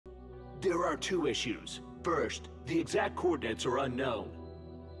There are two issues. First, the exact coordinates are unknown.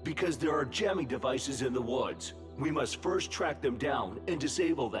 Because there are jamming devices in the woods, we must first track them down and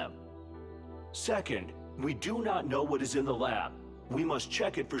disable them. Second, we do not know what is in the lab. We must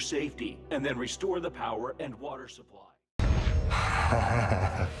check it for safety, and then restore the power and water supply.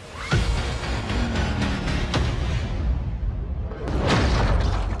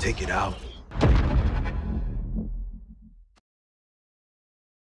 You take it out.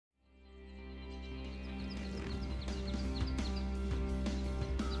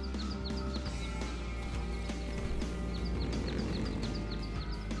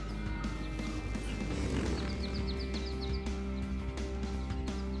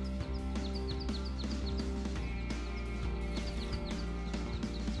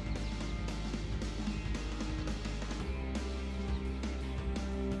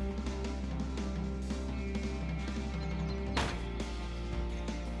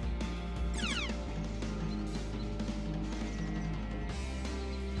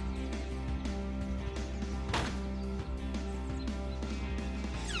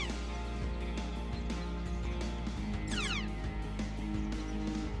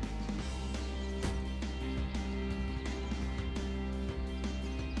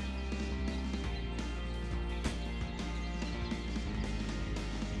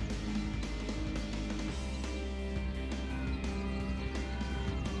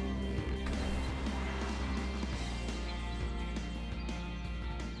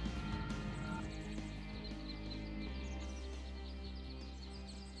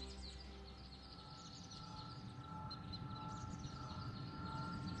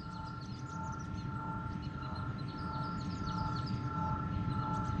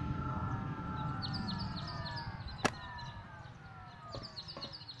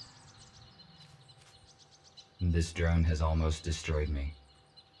 This drone has almost destroyed me.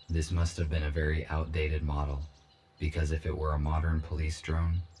 This must have been a very outdated model, because if it were a modern police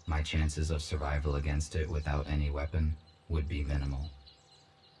drone, my chances of survival against it without any weapon would be minimal.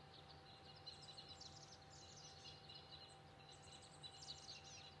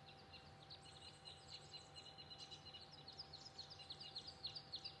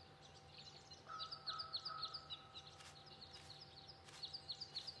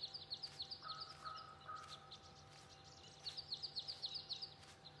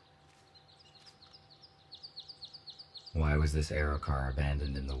 Why was this aerocar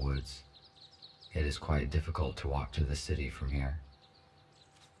abandoned in the woods? It is quite difficult to walk to the city from here.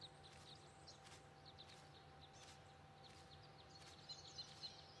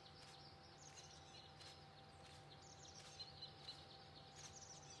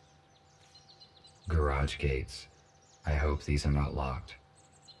 Garage gates. I hope these are not locked.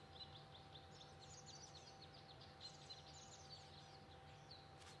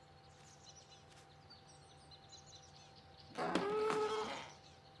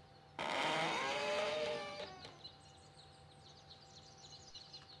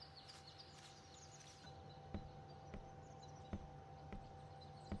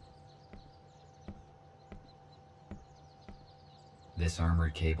 This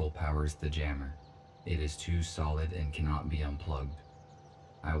armored cable powers the jammer. It is too solid and cannot be unplugged.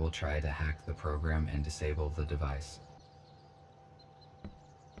 I will try to hack the program and disable the device.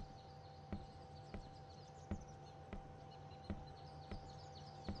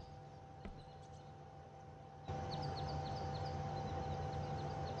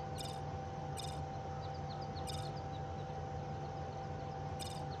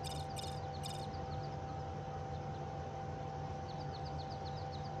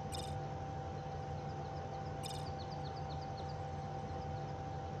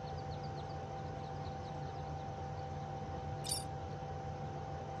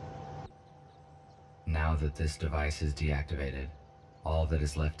 Now that this device is deactivated, all that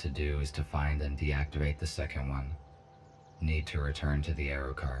is left to do is to find and deactivate the second one. Need to return to the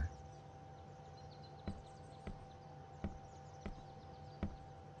aerocar.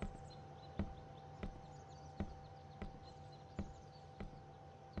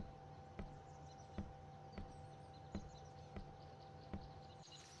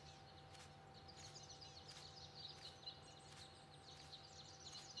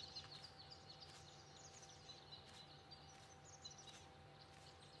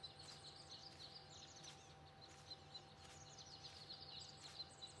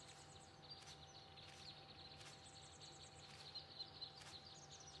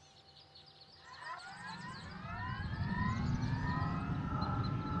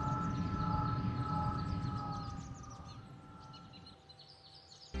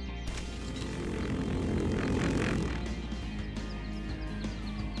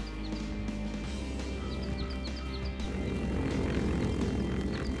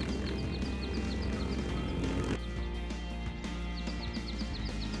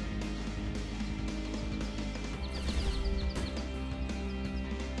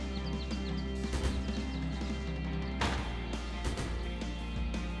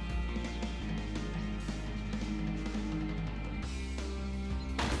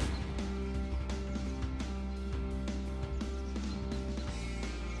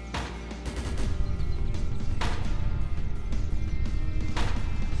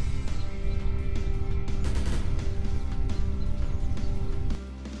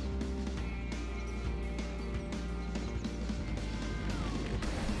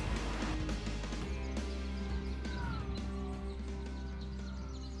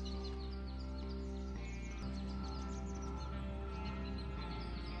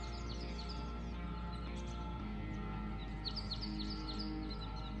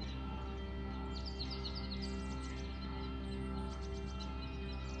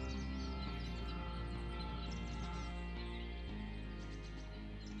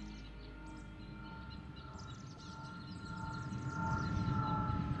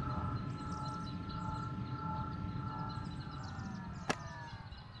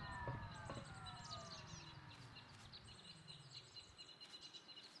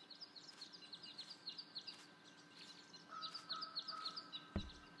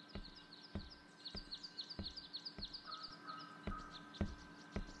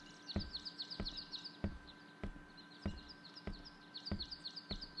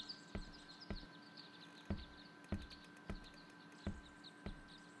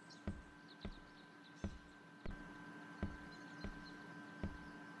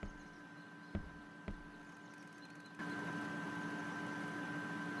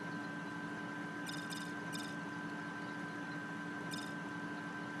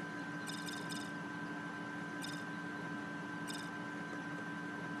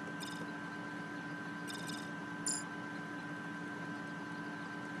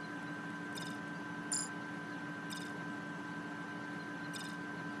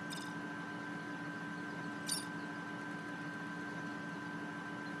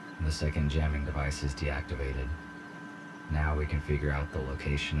 The second jamming device is deactivated. Now we can figure out the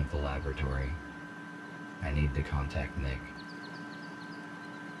location of the laboratory. I need to contact Nick.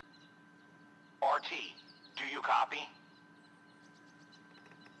 RT, do you copy?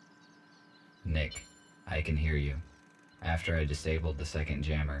 Nick, I can hear you. After I disabled the second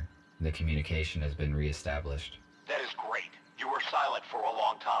jammer, the communication has been re-established. That is great. You were silent for a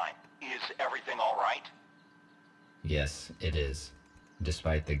long time. Is everything all right? Yes, it is.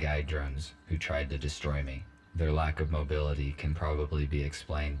 Despite the guide drones who tried to destroy me, their lack of mobility can probably be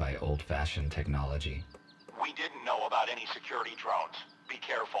explained by old-fashioned technology. We didn't know about any security drones. Be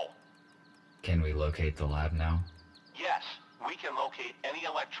careful. Can we locate the lab now? Yes, we can locate any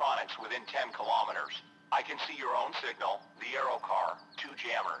electronics within 10 kilometers. I can see your own signal, the aero car, 2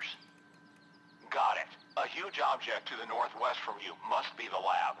 jammers. Got it. A huge object to the northwest from you must be the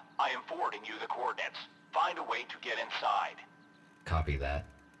lab. I am forwarding you the coordinates. Find a way to get inside. Copy that.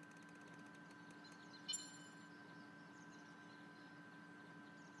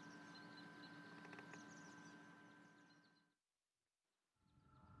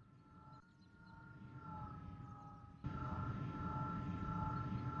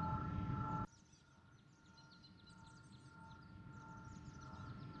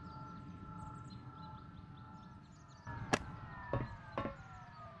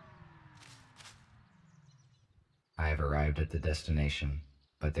 I have arrived at the destination,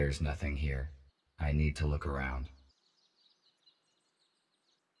 but there's nothing here. I need to look around.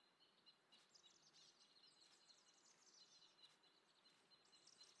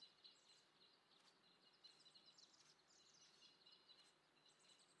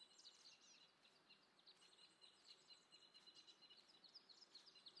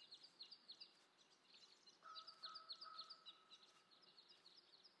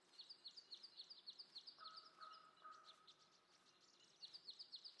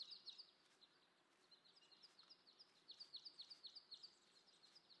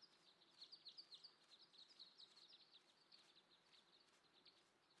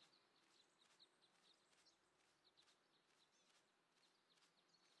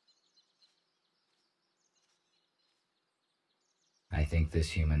 I think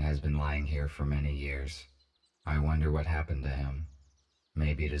this human has been lying here for many years. I wonder what happened to him.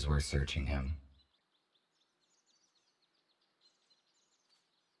 Maybe it is worth searching him.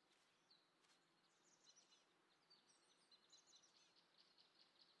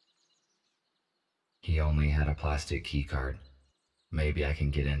 He only had a plastic keycard. Maybe I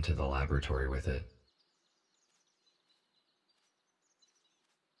can get into the laboratory with it.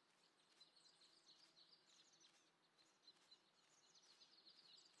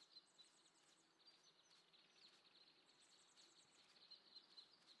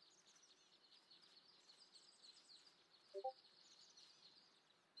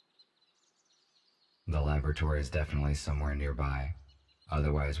 The laboratory is definitely somewhere nearby.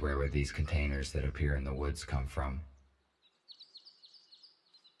 Otherwise, where would these containers that appear in the woods come from?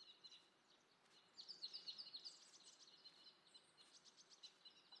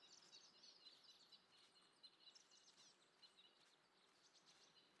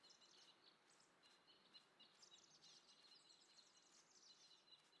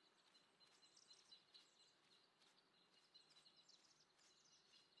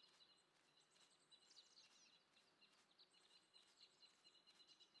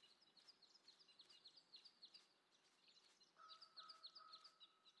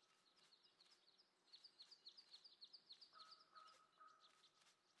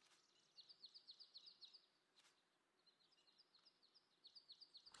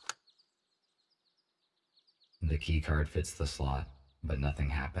 The keycard fits the slot, but nothing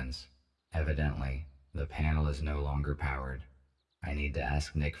happens. Evidently, the panel is no longer powered. I need to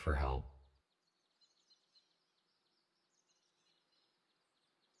ask Nick for help.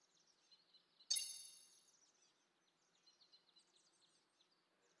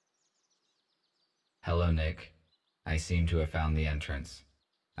 Hello, Nick. I seem to have found the entrance.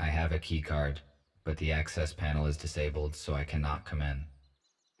 I have a keycard, but the access panel is disabled, so I cannot come in.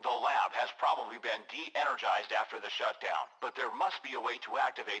 The lab has probably been de-energized after the shutdown, but there must be a way to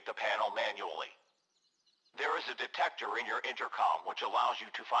activate the panel manually. There is a detector in your intercom which allows you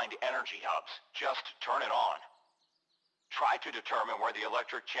to find energy hubs. Just turn it on. Try to determine where the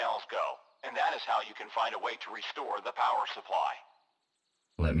electric channels go, and that is how you can find a way to restore the power supply.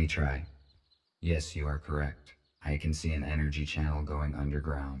 Let me try. Yes, you are correct. I can see an energy channel going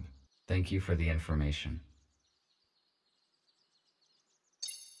underground. Thank you for the information.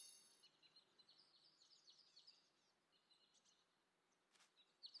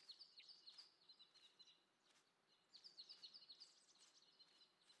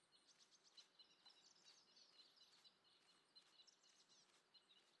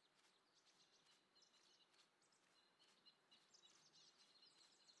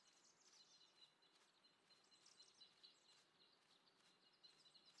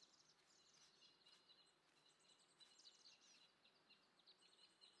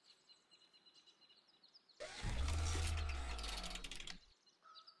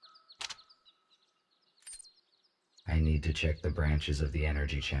 need to check the branches of the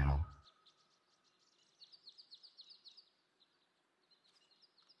energy channel.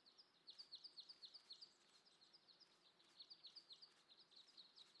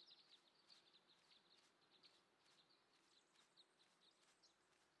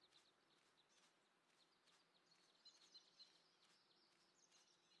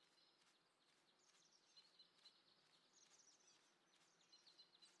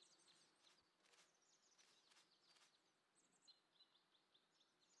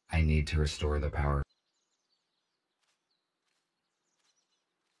 I need to restore the power.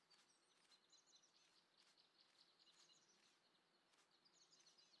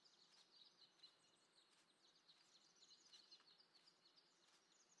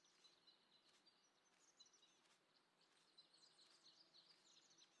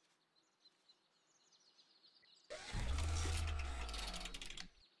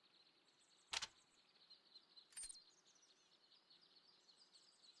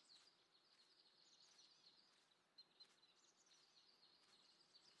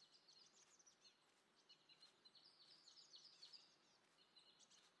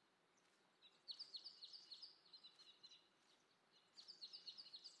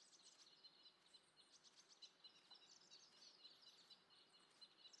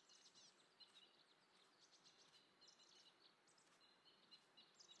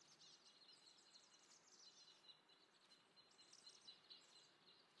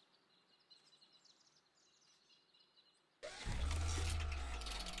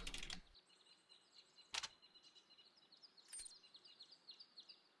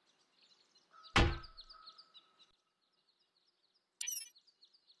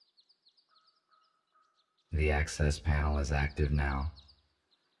 The access panel is active now.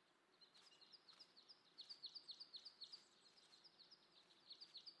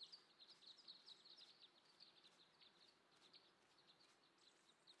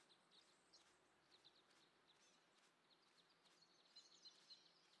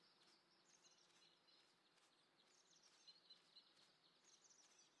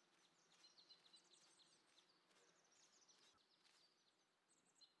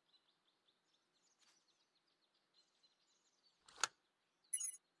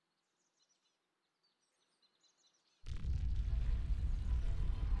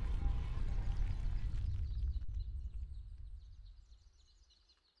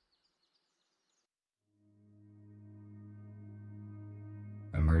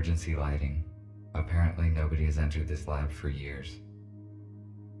 Emergency lighting. Apparently nobody has entered this lab for years.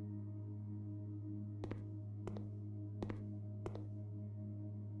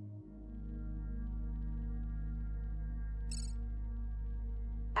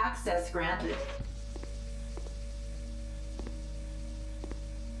 Access granted.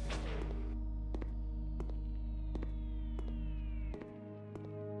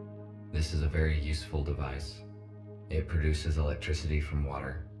 This is a very useful device. It produces electricity from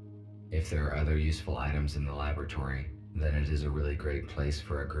water. If there are other useful items in the laboratory, then it is a really great place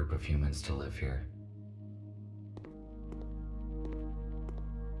for a group of humans to live here.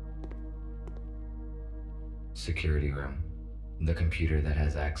 Security room. The computer that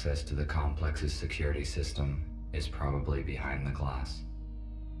has access to the complex's security system is probably behind the glass.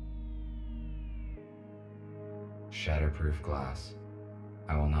 Shatterproof glass.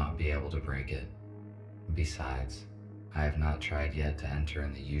 I will not be able to break it. Besides, I have not tried yet to enter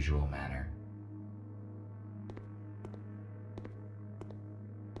in the usual manner.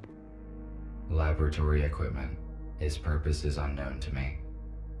 Laboratory equipment. Its purpose is unknown to me.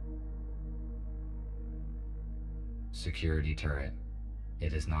 Security turret.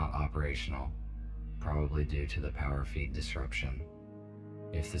 It is not operational, probably due to the power feed disruption.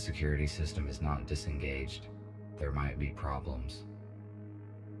 If the security system is not disengaged, there might be problems.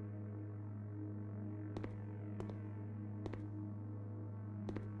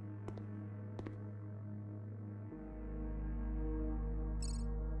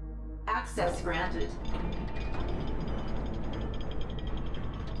 Access granted.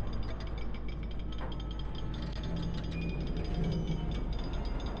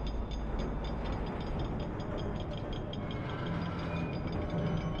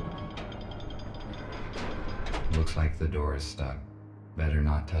 Looks like the door is stuck. Better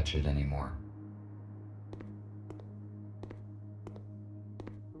not touch it anymore.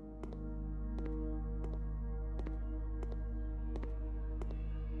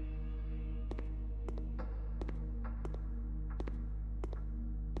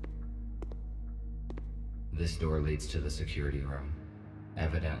 This door leads to the security room.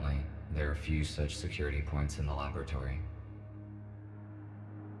 Evidently, there are few such security points in the laboratory.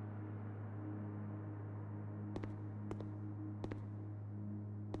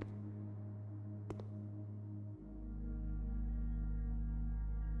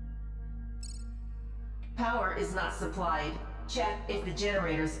 Power is not supplied. Check if the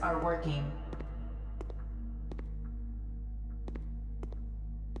generators are working.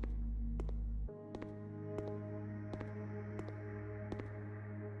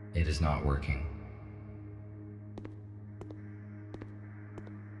 It is not working.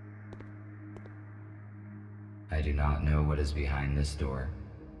 I do not know what is behind this door.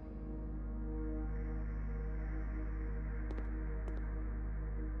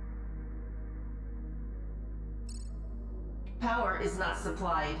 Power is not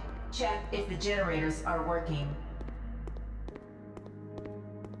supplied. Check if the generators are working.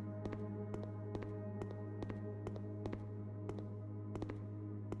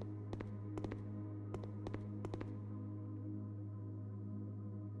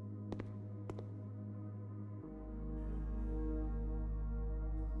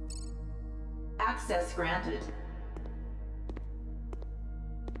 Access granted.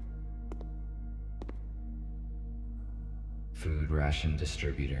 Food ration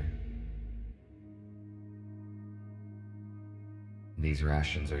distributor. These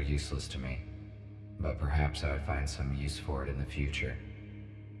rations are useless to me, but perhaps I would find some use for it in the future.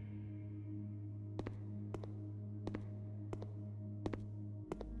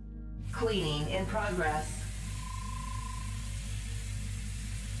 Cleaning in progress.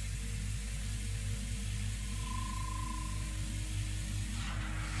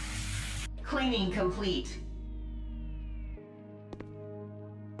 Cleaning complete.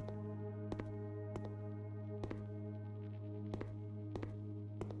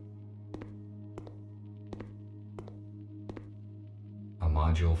 A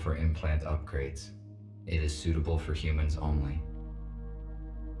module for implant upgrades. It is suitable for humans only.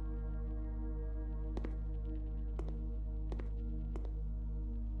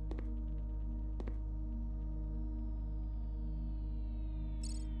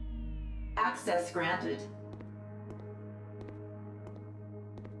 Access granted.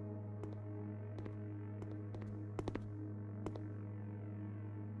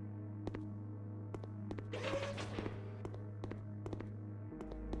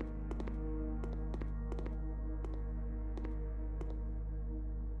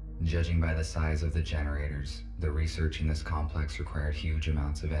 Judging by the size of the generators, the research in this complex required huge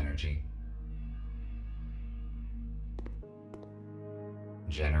amounts of energy.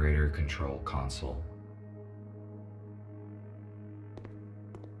 Generator control console.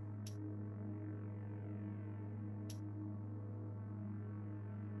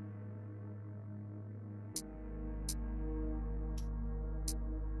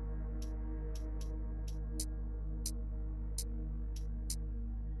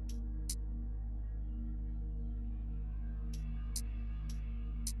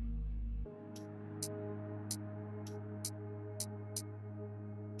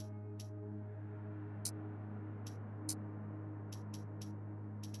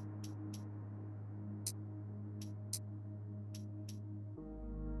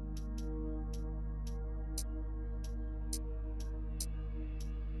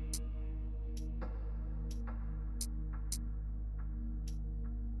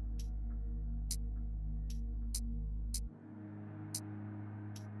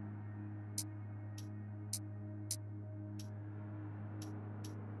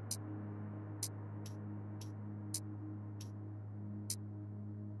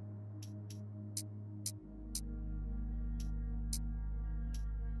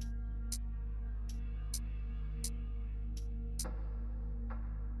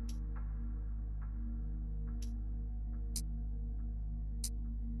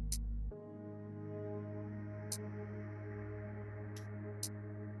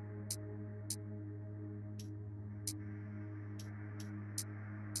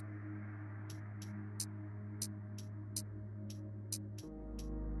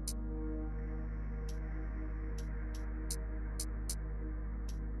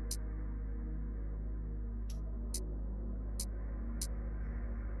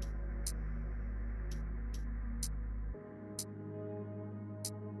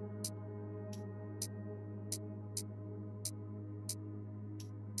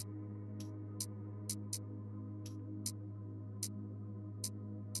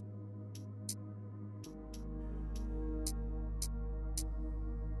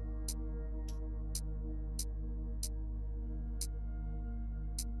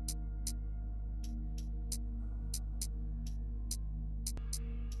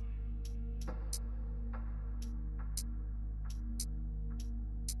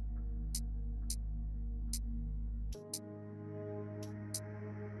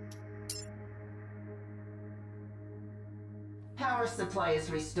 Power supply is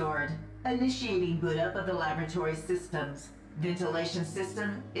restored. Initiating boot up of the laboratory systems. Ventilation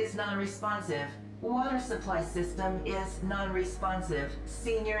system is non-responsive. Water supply system is non-responsive.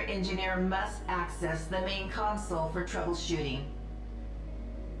 Senior engineer must access the main console for troubleshooting.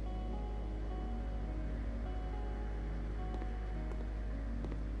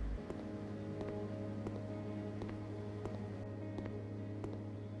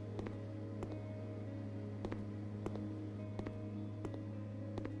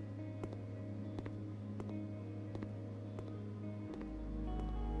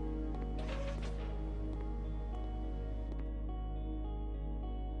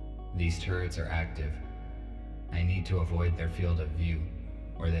 These turrets are active. I need to avoid their field of view,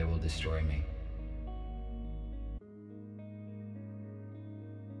 or they will destroy me.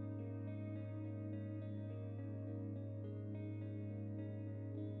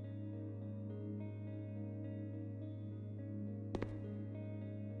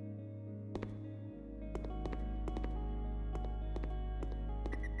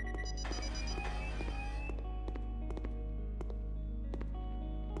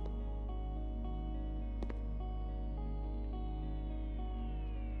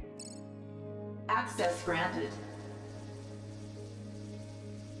 Access granted.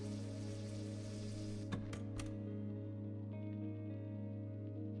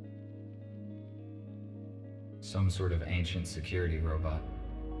 Some sort of ancient security robot.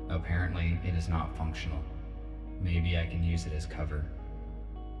 Apparently, it is not functional. Maybe I can use it as cover.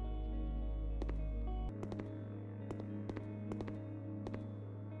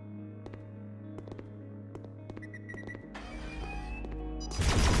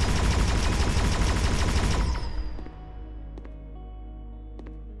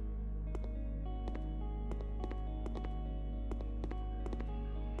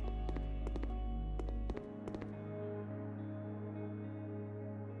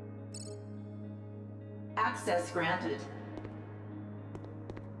 Access granted.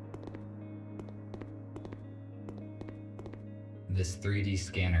 This 3D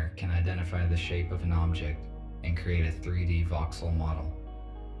scanner can identify the shape of an object and create a 3D voxel model.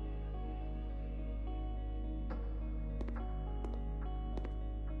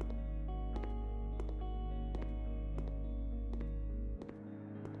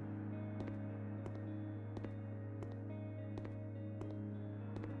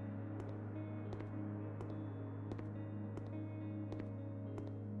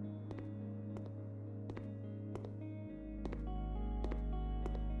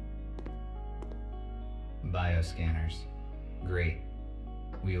 Bioscanners. Great.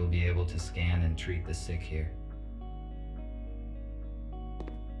 We will be able to scan and treat the sick here.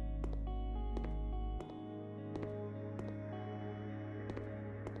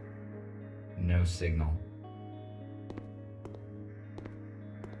 No signal.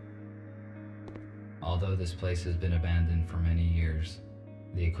 Although this place has been abandoned for many years,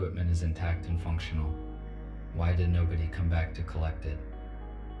 the equipment is intact and functional. Why did nobody come back to collect it?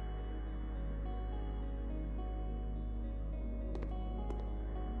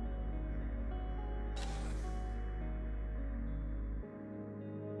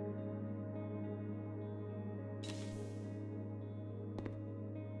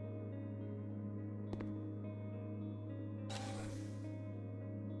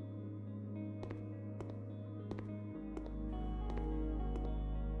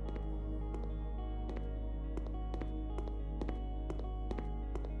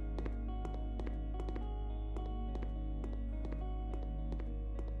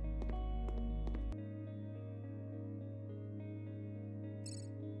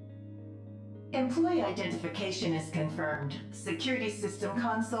 Employee identification is confirmed. Security system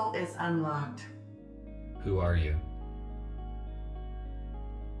console is unlocked. Who are you?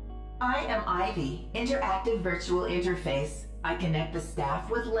 I am Ivy, interactive virtual interface. I connect the staff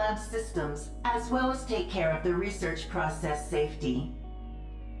with lab systems, as well as take care of the research process safety.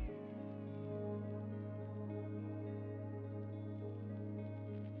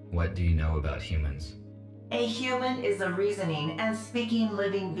 What do you know about humans? A human is a reasoning and speaking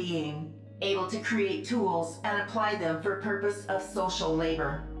living being, able to create tools and apply them for purpose of social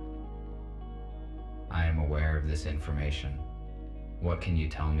labor. I am aware of this information. What can you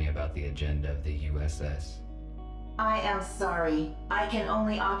tell me about the agenda of the USS? I am sorry. I can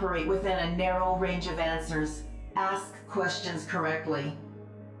only operate within a narrow range of answers. Ask questions correctly.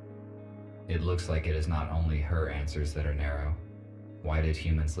 It looks like it is not only her answers that are narrow. Why did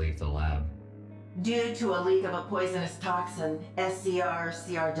humans leave the lab? Due to a leak of a poisonous toxin,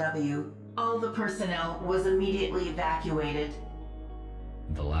 SCR-CRW, all the personnel was immediately evacuated.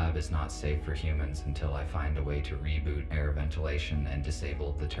 The lab is not safe for humans until I find a way to reboot air ventilation and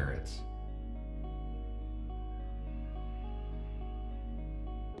disable the turrets.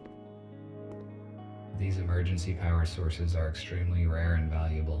 These emergency power sources are extremely rare and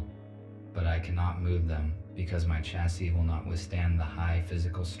valuable, but I cannot move them because my chassis will not withstand the high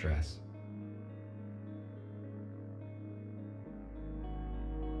physical stress.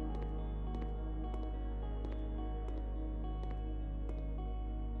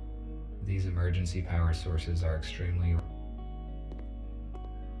 These emergency power sources are extremely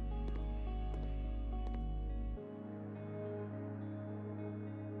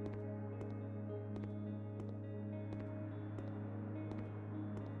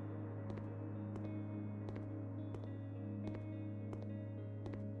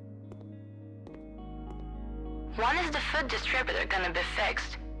When is the food distributor gonna be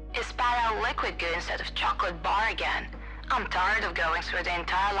fixed? He spat out liquid goo instead of chocolate bar again. I'm tired of going through the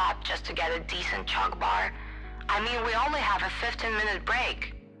entire lab just to get a decent choc bar. I mean, we only have a 15-minute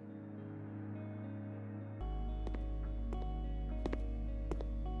break.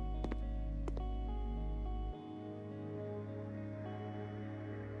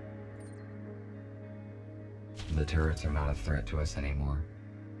 The turrets are not a threat to us anymore.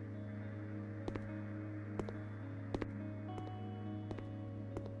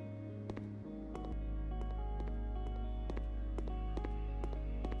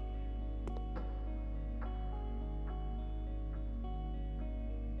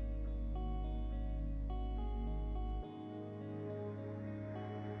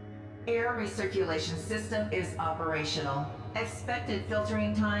 Air recirculation system is operational. Expected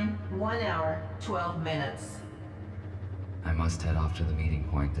filtering time, 1 hour, 12 minutes. I must head off to the meeting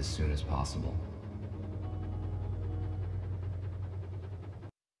point as soon as possible.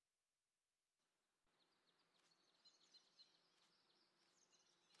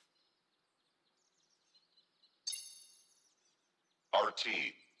 RT,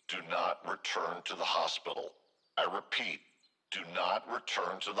 do not return to the hospital. I repeat, do not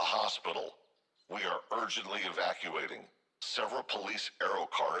return to the hospital. We are urgently evacuating. Several police aero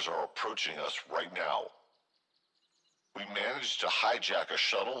cars are approaching us right now. We managed to hijack a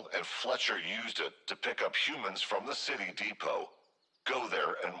shuttle, and Fletcher used it to pick up humans from the city depot. Go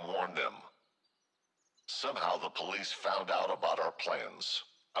there and warn them. Somehow the police found out about our plans.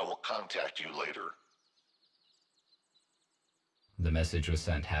 I will contact you later. The message was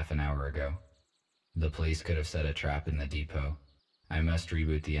sent half an hour ago. The police could have set a trap in the depot. I must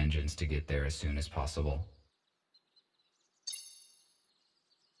reboot the engines to get there as soon as possible.